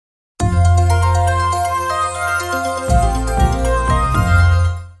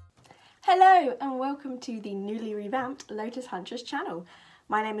Hello and welcome to the newly revamped Lotus Huntress channel.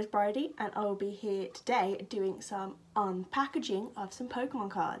 My name is Bridie and I will be here today doing some unpackaging of some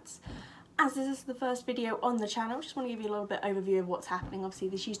Pokemon cards. As this is the first video on the channel, just want to give you a little bit overview of what's happening. Obviously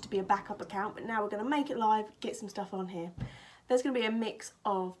this used to be a backup account, but now we're going to make it live, get some stuff on here. There's going to be a mix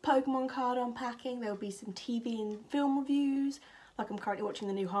of Pokemon card unpacking, there will be some TV and film reviews, like I'm currently watching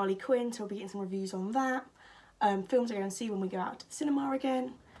the new Harley Quinn, so I'll be getting some reviews on that. Films I'm going to see when we go out to the cinema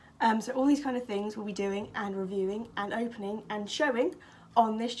again. So all these kind of things we'll be doing and reviewing and opening and showing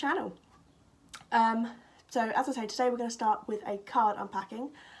on this channel. So as I say, today we're going to start with a card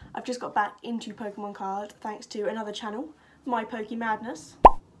unpacking. I've just got back into Pokemon card thanks to another channel, My Poke Madness.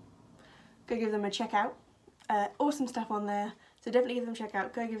 Go give them a check out. Awesome stuff on there, so definitely give them a check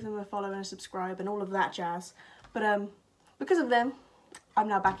out. Go give them a follow and a subscribe and all of that jazz. But because of them, I'm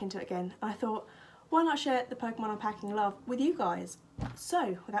now back into it again. And I thought, why not share the Pokemon unpacking love with you guys?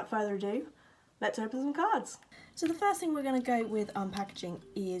 So, without further ado, let's open some cards. So the first thing we're going to go with unpackaging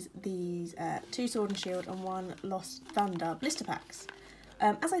is these 2 Sword and Shield and 1 Lost Thunder blister packs.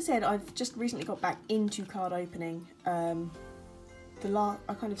 As I said, I've just recently got back into card opening. I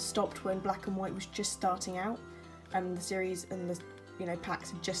kind of stopped when Black and White was just starting out, and the series and the packs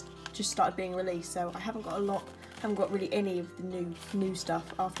had just started being released. So I haven't got really any of the new stuff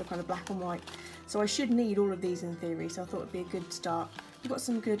after kind of Black and White. So I should need all of these in theory, so I thought it'd be a good start. We've got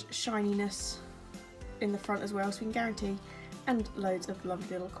some good shininess in the front as well, so we can guarantee, and loads of lovely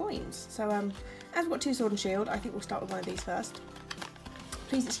little coins. So as we've got 2 Sword and Shield, I think we'll start with one of these first.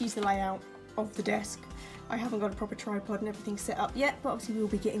 Please excuse the layout of the desk. I haven't got a proper tripod and everything set up yet, but obviously we'll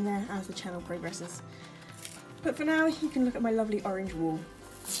be getting there as the channel progresses. But for now, you can look at my lovely orange wall.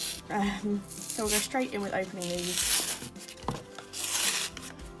 So we'll go straight in with opening these.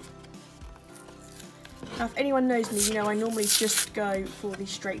 Now, if anyone knows me, you know I normally just go for the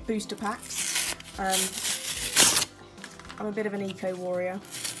straight booster packs. I'm a bit of an eco warrior.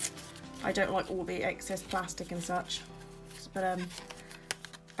 I don't like all the excess plastic and such. But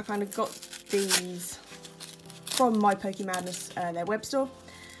I kind of got these from My Poke Madness, their web store.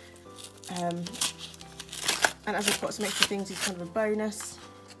 And as I've got some extra things, it's kind of a bonus.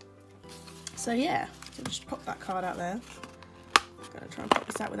 So yeah, so just pop that card out there. I'm going to try and pop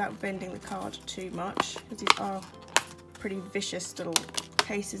this out without bending the card too much, because these are pretty vicious little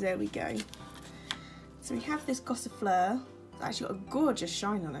cases. There we go. So we have this Gossifleur. It's actually got a gorgeous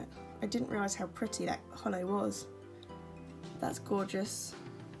shine on it. I didn't realise how pretty that holo was. That's gorgeous.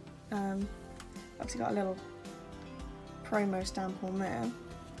 Obviously got a little promo stamp on there.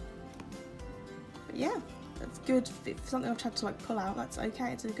 But yeah, that's good. If something I've had to like pull out, that's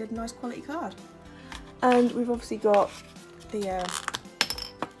okay. It's a good, nice quality card. And we've obviously got the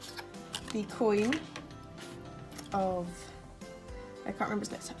coin of, I can't remember,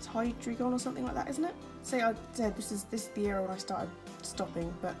 it's Hydreigon or something like that, isn't it? So I said this is the era when I started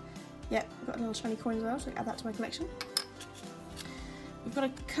stopping, but yeah, I've got a little shiny coin as well, so add that to my collection. We've got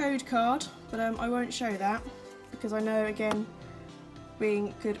a code card, but I won't show that because I know, again,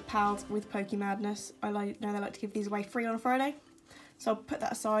 being good pals with Poke Madness, I know they like to give these away free on a Friday. So I'll put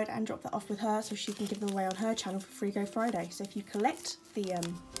that aside and drop that off with her so she can give them away on her channel for Free Go Friday. So if you collect the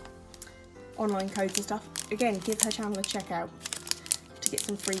online codes and stuff, again, give her channel a check out to get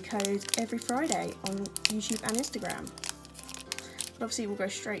some free codes every Friday on YouTube and Instagram. But obviously we'll go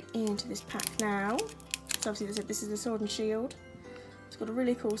straight into this pack now. So obviously this is the Sword and Shield. It's got a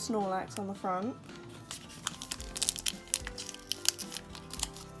really cool Snorlax on the front.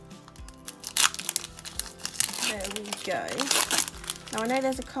 There we go. Now I know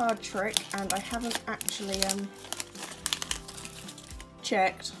there's a card trick and I haven't actually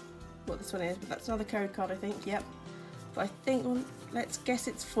checked what this one is, but that's another code card I think, yep. But I think, well, let's guess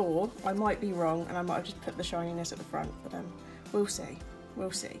it's 4. I might be wrong and I might have just put the shininess at the front, but we'll see,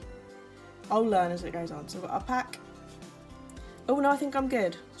 we'll see. I'll learn as it goes on. So we've got our pack. Oh no, I think I'm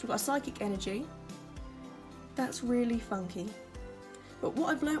good. So we've got a Psychic Energy. That's really funky. But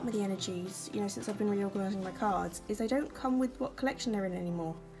what I've learnt with the energies, since I've been reorganising my cards, is they don't come with what collection they're in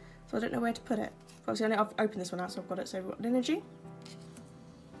anymore. So I don't know where to put it. Obviously I know I've opened this one out, so I've got it. So we've got an energy.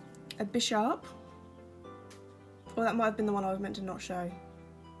 A Bisharp. Or that might have been the one I was meant to not show.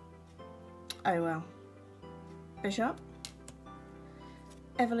 Oh well. Bisharp.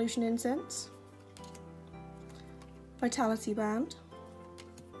 Evolution Incense. Vitality Band.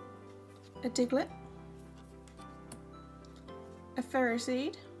 A Diglett. A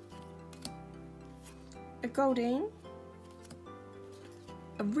Ferroseed, a Goldeen,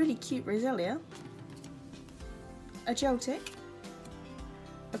 a really cute Roselia, a Joltik,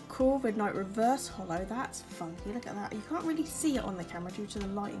 a Corvid Knight reverse holo. That's funky. Look at that. You can't really see it on the camera due to the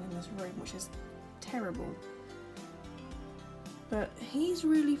lighting in this room, which is terrible. But he's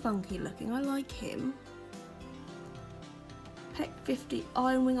really funky looking. I like him. Peck 50,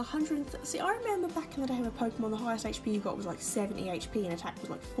 Iron Wing 130. See, I remember back in the day with Pokemon, the highest HP you got was like 70 HP and attack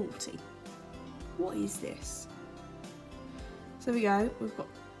was like 40. What is this? So there we go. We've got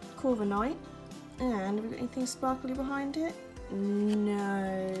Corvid Knight. And have we got anything sparkly behind it?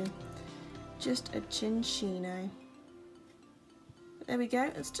 No. Just a Chinchino. But there we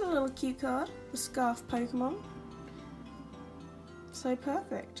go. It's still a little cute card. The Scarf Pokemon. So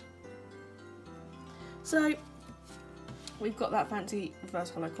perfect. So we've got that fancy reverse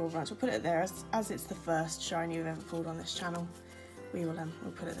holo Corviknight. We'll put it there as it's the first shiny we've ever pulled on this channel. We'll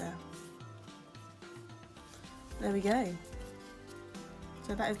put it there. There we go.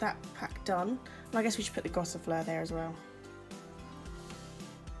 So that is that pack done. And I guess we should put the Gossifleur there as well.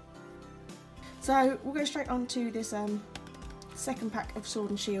 So we'll go straight on to this second pack of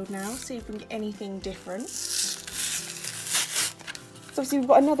Sword and Shield now. See if we can get anything different. So obviously we've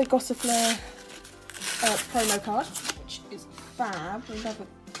got another Gossifleur promo card, which is fab.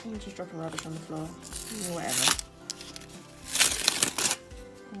 I'm just dropping rubbish on the floor.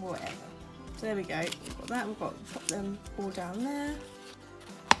 Whatever. So there we go. We've got that. We've got to pop them all down there.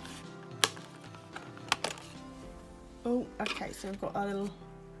 Oh, okay. So we've got our little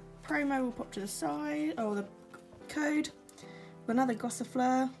promo. We'll pop to the side. Oh, the code. Another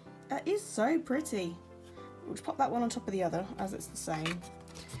Gossifleur. That is so pretty. We'll just pop that one on top of the other, as it's the same.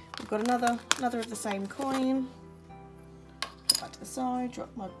 We've got another of the same coin. Put that to the side. Drop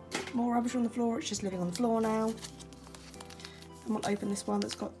my more rubbish on the floor. It's just living on the floor now. And we'll open this one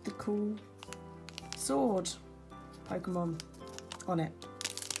that's got the cool sword Pokemon on it.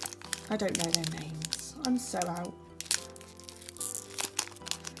 I don't know their names. I'm so out.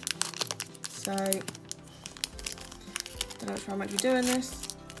 So, don't know how much you're doing this.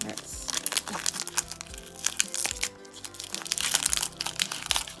 Let's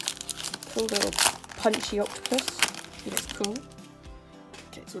cool little punchy octopus. He looks cool.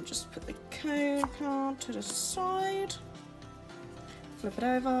 Okay, so we'll just put the code card to the side. Flip it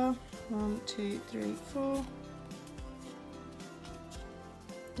over. 1, 2, 3, 4.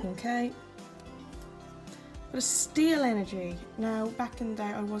 Okay. Got a Steel Energy. Now, back in the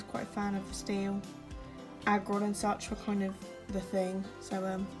day, I was quite a fan of Steel. Aggron and such were kind of the thing.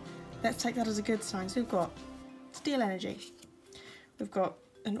 So let's take that as a good sign. So we've got Steel Energy. We've got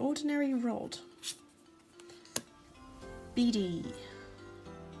an ordinary rod. BD.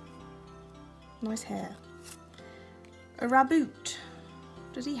 Nice hair. A Reboot.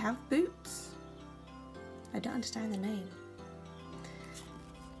 Does he have boots? I don't understand the name.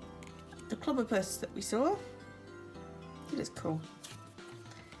 The Clobberpuss that we saw. It is cool.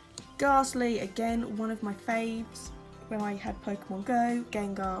 Ghastly, again, one of my faves. When I had Pokemon Go,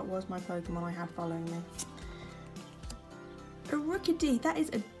 Gengar was my Pokemon I had following me. A Rookidee, that is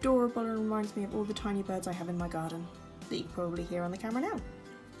adorable and reminds me of all the tiny birds I have in my garden that you can probably hear on the camera now.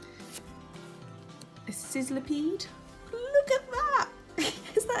 A Sizzlipede, look at that!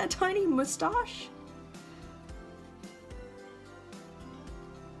 Is that a tiny moustache?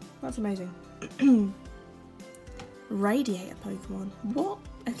 That's amazing. Radiator Pokemon, what?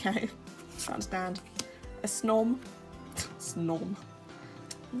 Okay, I understand. A Snom. Snom.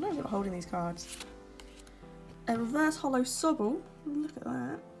 I'm not good at holding these cards. A reverse holo Sobble. Look at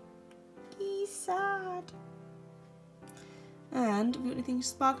that. He's sad. And have we got anything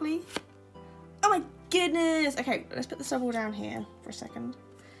sparkly? Oh my goodness! Okay, let's put the Sobble down here for a second.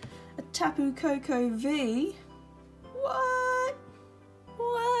 A Tapu Koko V. What?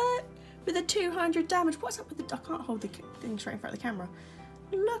 What? With a 200 damage. What's up with the... I can't hold the thing straight in front of the camera.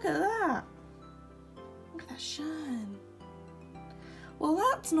 Look at that. Look at that shine. Well,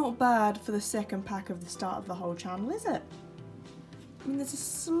 that's not bad for the second pack of the start of the whole channel, is it? I mean, there's a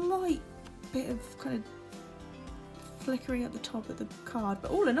slight bit of kind of flickering at the top of the card,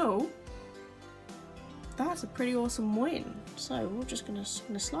 but all in all, that's a pretty awesome win. So we're just gonna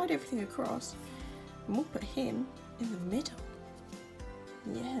slide everything across, and we'll put him in the middle.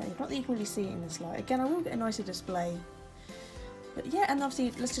 Yeah, not that you can really see it in this light. Again, I will get a nicer display. But yeah, and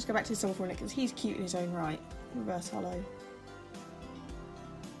obviously, let's just go back to the Silver for a minute, because he's cute in his own right. Reverse holo.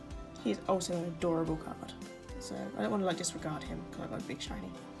 He's also an adorable card. So I don't want to like disregard him, because I've got a big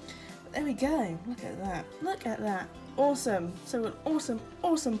shiny. But there we go. Look at that. Look at that. Awesome. So an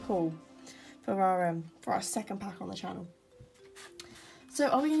awesome pull for our second pack on the channel. So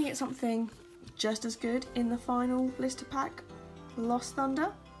are we going to get something just as good in the final blister pack? Lost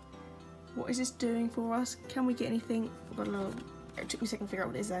Thunder. What is this doing for us? Can we get anything? We've got a little It took me a second to figure out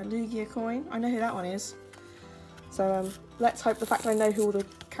what it is there. Lugia coin. I know who that one is. So let's hope the fact that I know who all the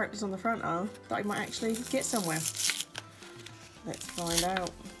characters on the front are, that I might actually get somewhere. Let's find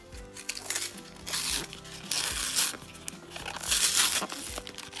out.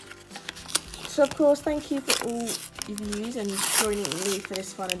 So of course, thank you for all your views and joining me for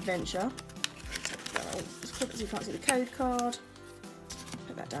this fun adventure. Let's flip it so you can't see the code card.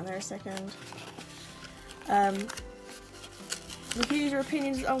 Put that down there a second. Reviews or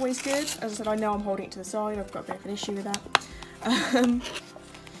opinions are always good. As I said, I know I'm holding it to the side. I've got a bit of an issue with that.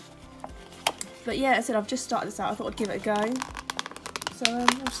 But yeah, as I said, I've just started this out. I thought I'd give it a go. So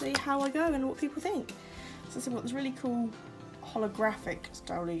we'll see how I go and what people think. So I've got this really cool holographic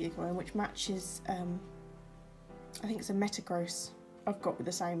style Lugia coin, which matches, I think it's a Metagross I've got with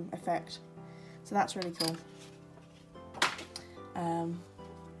the same effect. So that's really cool.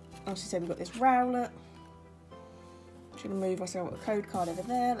 Obviously, so we've got this Rowlet. I'm just going to move myself with the code card over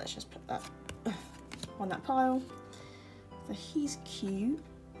there. Let's just put that on that pile. So he's cute.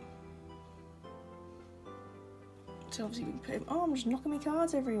 So obviously we can put him. Oh, I'm just knocking my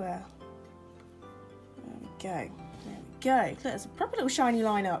cards everywhere. There we go. There we go. Look, there's a proper little shiny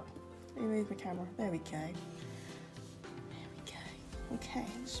lineup. Let me move my camera. There we go. There we go. Okay,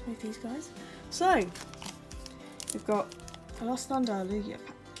 let's move these guys. So we've got a Lost Thunder Lugia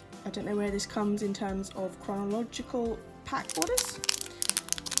pack. I don't know where this comes in terms of chronological pack orders.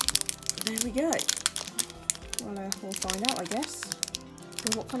 There we go. Well, we'll find out, I guess,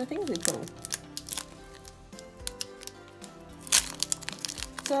 what kind of things we pull.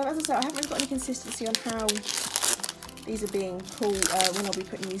 So, as I said, I haven't really got any consistency on how these are being pulled when I'll be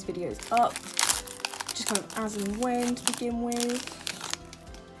putting these videos up. Just kind of as and when to begin with.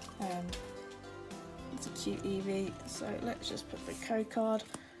 It's a cute Eevee, so let's just put the code card.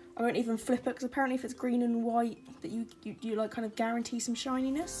 I won't even flip it because apparently if it's green and white that you like kind of guarantee some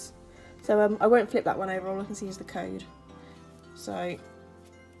shininess. So I won't flip that one over, all I can see is the code. So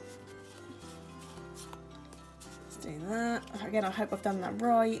let's do that. Again, I hope I've done that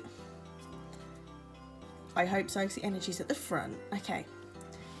right. I hope so, because the energy's at the front. Okay,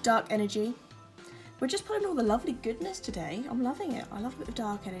 dark energy. We're just pulling all the lovely goodness today. I'm loving it. I love a bit of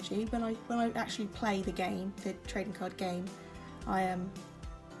dark energy. When I actually play the game, the trading card game,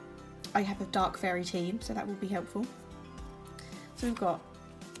 I have a dark fairy team, so that will be helpful. So we've got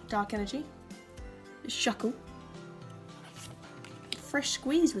dark energy, Shuckle, fresh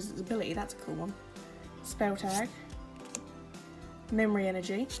squeeze was its ability, that's a cool one. Spell tag, memory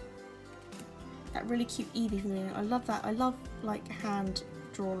energy, that really cute Eevee from the beginning. I love that. I love like hand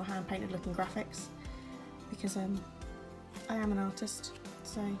drawn or hand painted looking graphics because I am an artist,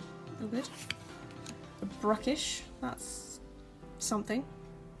 so all good. A Brookish, that's something.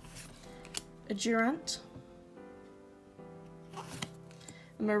 A Durant,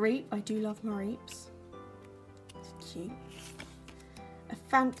 a Mareep, I do love Mareeps, it's cute. A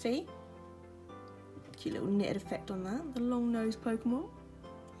Phanpy, cute little knitted effect on that, the long nosed Pokemon.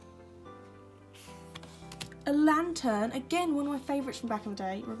 A Lantern, again one of my favourites from back in the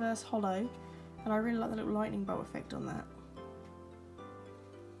day, reverse hollow, and I really like the little lightning bolt effect on that.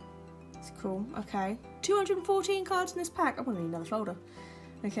 It's cool, okay. 214 cards in this pack, I'm going to need another folder.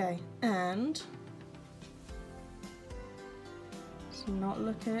 Okay, and it's not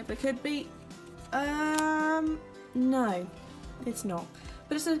looking it, but could be. No, it's not.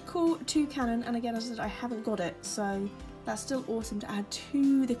 But it's a cool Toucannon, and again, as I said, I haven't got it, so that's still awesome to add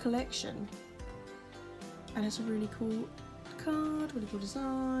to the collection. And it's a really cool card, really cool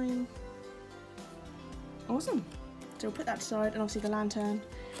design. Awesome. So we'll put that aside, and obviously the Lantern,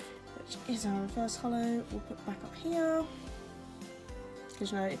 which is our reverse hollow, we'll put back up here.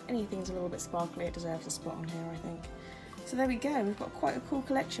 Because you know, if anything's a little bit sparkly, it deserves a spot on here, I think. So there we go, we've got quite a cool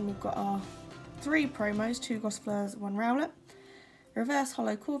collection. We've got our 3 promos, 2 Gossifleurs, 1 Rowlet, reverse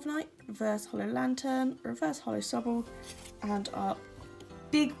hollow Corviknight, reverse hollow Lantern, reverse hollow Sobble, and our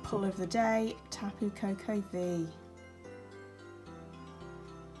big pull of the day, Tapu Koko V. It's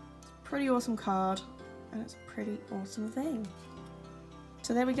a pretty awesome card, and it's a pretty awesome thing.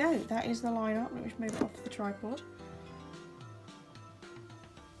 So there we go, that is the lineup. Let me just move it off the tripod.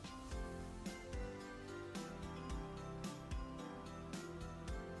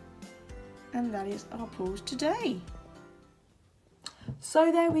 And that is our pulls today.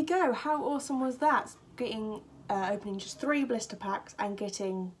 So there we go, how awesome was that? Getting, opening just 3 blister packs and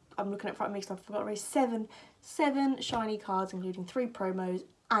getting, I'm looking at front of me because I forgot already, 7 shiny cards, including 3 promos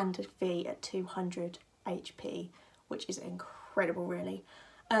and a V at 200 HP, which is incredible really.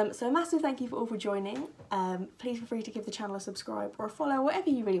 So a massive thank you for all for joining. Please feel free to give the channel a subscribe or a follow, whatever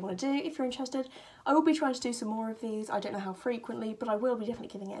you really want to do if you're interested. I will be trying to do some more of these. I don't know how frequently, but I will be definitely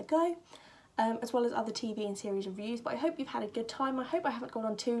giving it a go, as well as other TV and series reviews. But I hope you've had a good time. I hope I haven't gone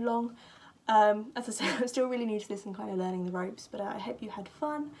on too long. As I said, I'm still really new to this and kind of learning the ropes, but I hope you had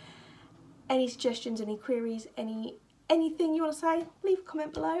fun. Any suggestions, any queries, anything you want to say, leave a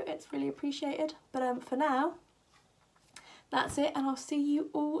comment below. It's really appreciated. But for now, that's it, and I'll see you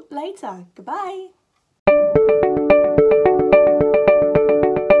all later. Goodbye.